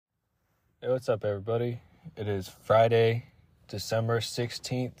Hey, what's up, everybody? It is Friday, December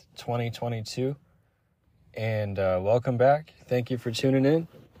 16th, 2022, and welcome back. Thank you for tuning in.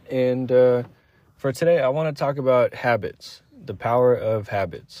 And for today, I want to talk about habits, the power of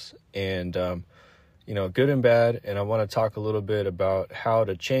habits, and, good and bad. And I want to talk a little bit about how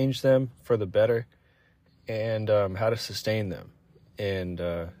to change them for the better and how to sustain them. And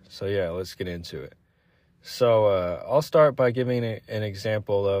let's get into it. So I'll start by giving an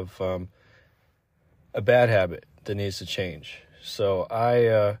example of a bad habit that needs to change. So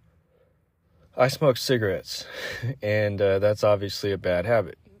I smoke cigarettes, and that's obviously a bad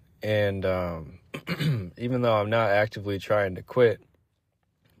habit. And even though I'm not actively trying to quit,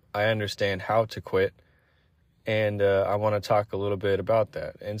 I understand how to quit, and I want to talk a little bit about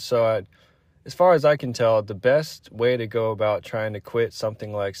that. And so as far as I can tell, the best way to go about trying to quit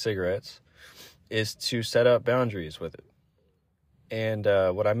something like cigarettes is to set up boundaries with it. And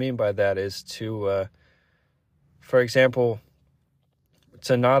what I mean by that is to, for example,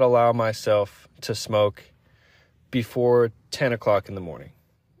 to not allow myself to smoke before 10 o'clock in the morning.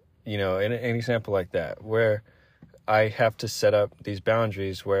 An example like that, where I have to set up these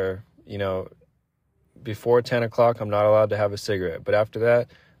boundaries where, before 10 o'clock, I'm not allowed to have a cigarette. But after that,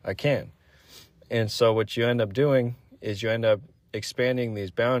 I can. And so what you end up doing is you end up expanding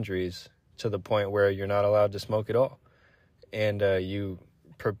these boundaries to the point where you're not allowed to smoke at all. And you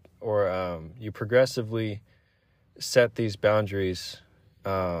progressively set these boundaries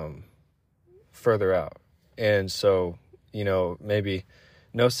further out. And so, maybe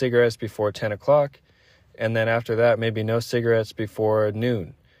no cigarettes before 10 o'clock. And then after that, maybe no cigarettes before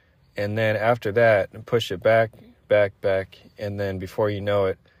noon. And then after that, push it back. And then before you know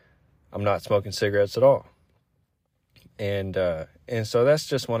it, I'm not smoking cigarettes at all. And so that's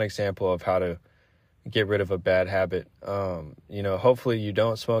just one example of how to get rid of a bad habit. Hopefully you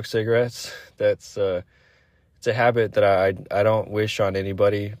don't smoke cigarettes. It's a habit that I don't wish on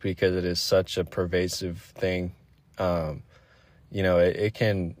anybody because it is such a pervasive thing. It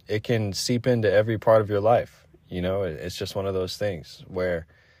can seep into every part of your life. It's just one of those things where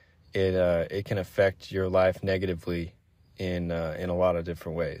it can affect your life negatively in a lot of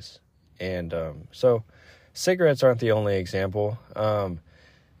different ways. And so cigarettes aren't the only example.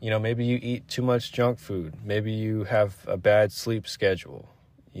 Maybe you eat too much junk food. Maybe you have a bad sleep schedule.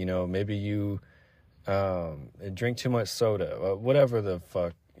 Maybe you drink too much soda, whatever the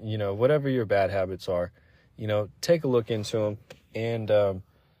fuck, whatever your bad habits are, take a look into them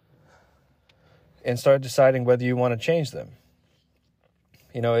and start deciding whether you want to change them.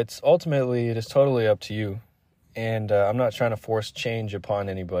 It is totally up to you. And I'm not trying to force change upon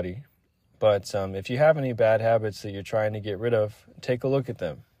anybody. But if you have any bad habits that you're trying to get rid of, take a look at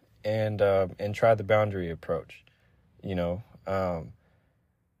them and try the boundary approach,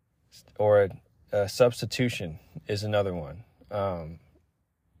 or substitution is another one.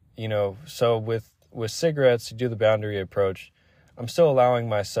 So with cigarettes, you do the boundary approach. I'm still allowing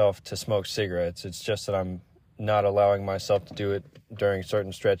myself to smoke cigarettes. It's just that I'm not allowing myself to do it during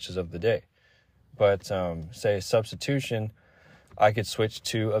certain stretches of the day. But say substitution, I could switch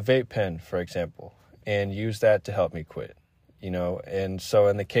to a vape pen, for example, and use that to help me quit, And so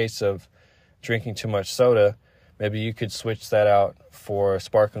in the case of drinking too much soda, maybe you could switch that out for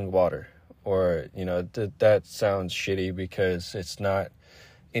sparkling water. Or, that sounds shitty because it's not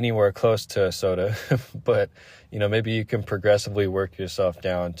anywhere close to a soda. But, maybe you can progressively work yourself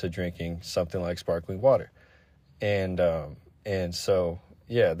down to drinking something like sparkling water. And so,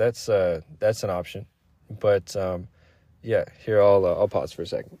 yeah, that's an option. But, here I'll pause for a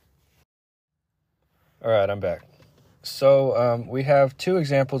second. All right, I'm back. So we have two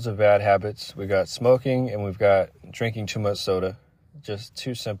examples of bad habits. We got smoking and we've got drinking too much soda. Just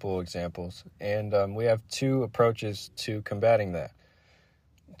two simple examples. And we have two approaches to combating that,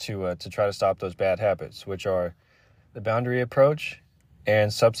 to try to stop those bad habits, which are the boundary approach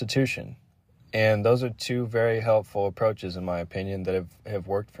and substitution. And those are two very helpful approaches, in my opinion, that have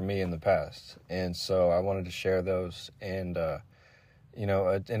worked for me in the past. And so I wanted to share those. And,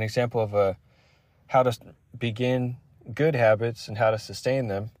 an example of how to begin good habits and how to sustain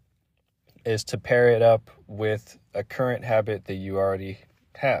them is to pair it up with a current habit that you already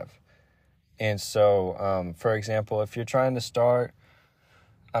have. And so, for example, if you're trying to start,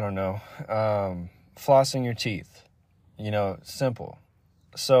 flossing your teeth, simple.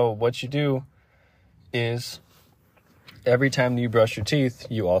 So what you do is every time you brush your teeth,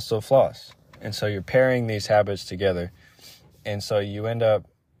 you also floss. And so you're pairing these habits together. And so you end up,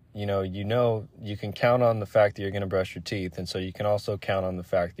 you can count on the fact that you're going to brush your teeth. And so you can also count on the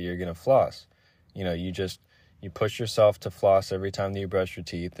fact that you're going to floss. You just You push yourself to floss every time that you brush your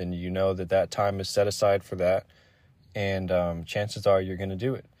teeth, and you know that time is set aside for that, and chances are you're going to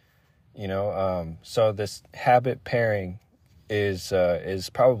do it. So this habit pairing is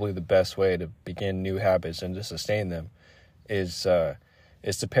probably the best way to begin new habits and to sustain them. Is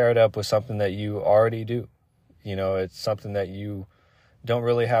to pair it up with something that you already do. It's something that you don't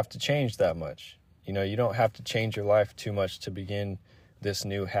really have to change that much. You don't have to change your life too much to begin this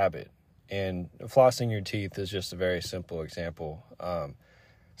new habit. And flossing your teeth is just a very simple example.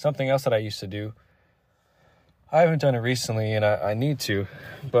 Something else that I used to do, I haven't done it recently, and I need to.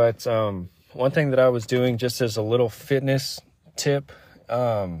 But one thing that I was doing just as a little fitness tip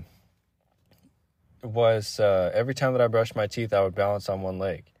was every time that I brushed my teeth, I would balance on one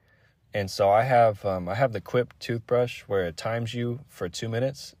leg. And so I have the Quip toothbrush where it times you for 2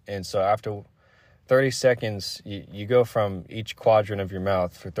 minutes. And so after 30 seconds, you go from each quadrant of your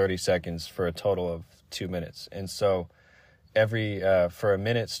mouth for 30 seconds for a total of 2 minutes. And so for a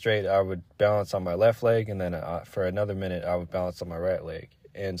minute straight, I would balance on my left leg. And then for another minute, I would balance on my right leg.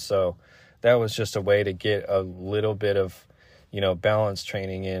 And so that was just a way to get a little bit of, balance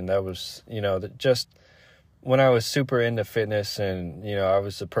training in. That was, just when I was super into fitness and, I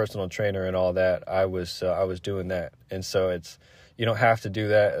was a personal trainer and all that, I was doing that. And so you don't have to do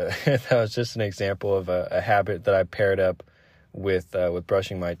that. That was just an example of a habit that I paired up with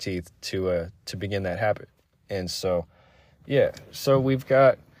brushing my teeth to begin that habit. And so, yeah, so we've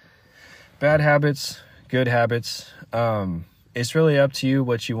got bad habits, good habits. It's really up to you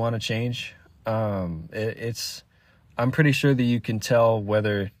what you want to change. I'm pretty sure that you can tell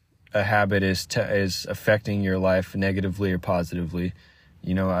whether a habit is affecting your life negatively or positively.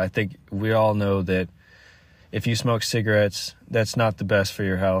 I think we all know that if you smoke cigarettes, that's not the best for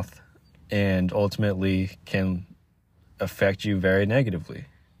your health and ultimately can affect you very negatively,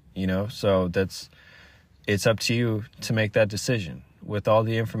 so it's up to you to make that decision. With all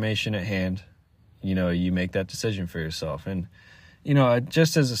the information at hand, you make that decision for yourself. And,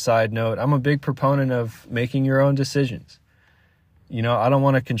 just as a side note, I'm a big proponent of making your own decisions. I don't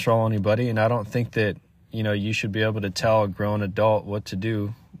want to control anybody, and I don't think that, you should be able to tell a grown adult what to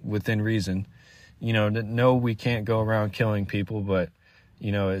do within reason. No, we can't go around killing people, but,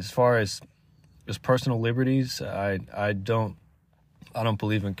 as far as personal liberties, I don't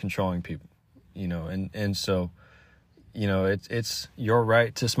believe in controlling people, and so, it's your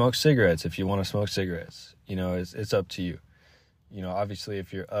right to smoke cigarettes if you want to smoke cigarettes. It's up to you. Obviously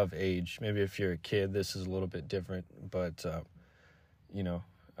if you're of age, maybe if you're a kid, this is a little bit different, but,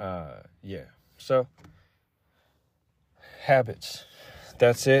 yeah. So habits,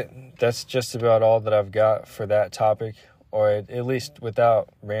 that's it. That's just about all that I've got for that topic, or at least without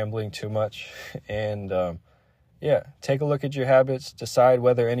rambling too much. And, yeah, take a look at your habits, decide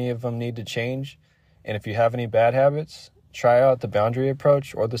whether any of them need to change. And if you have any bad habits, try out the boundary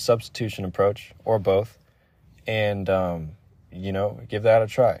approach or the substitution approach, or both. And, give that a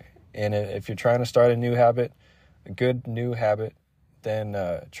try. And if you're trying to start a new habit, a good new habit, then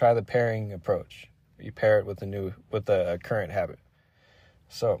try the pairing approach. You pair it with a current habit.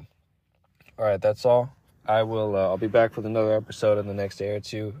 So, all right, that's all. I'll be back with another episode in the next day or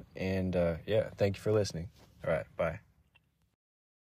two. And yeah, thank you for listening. All right, bye.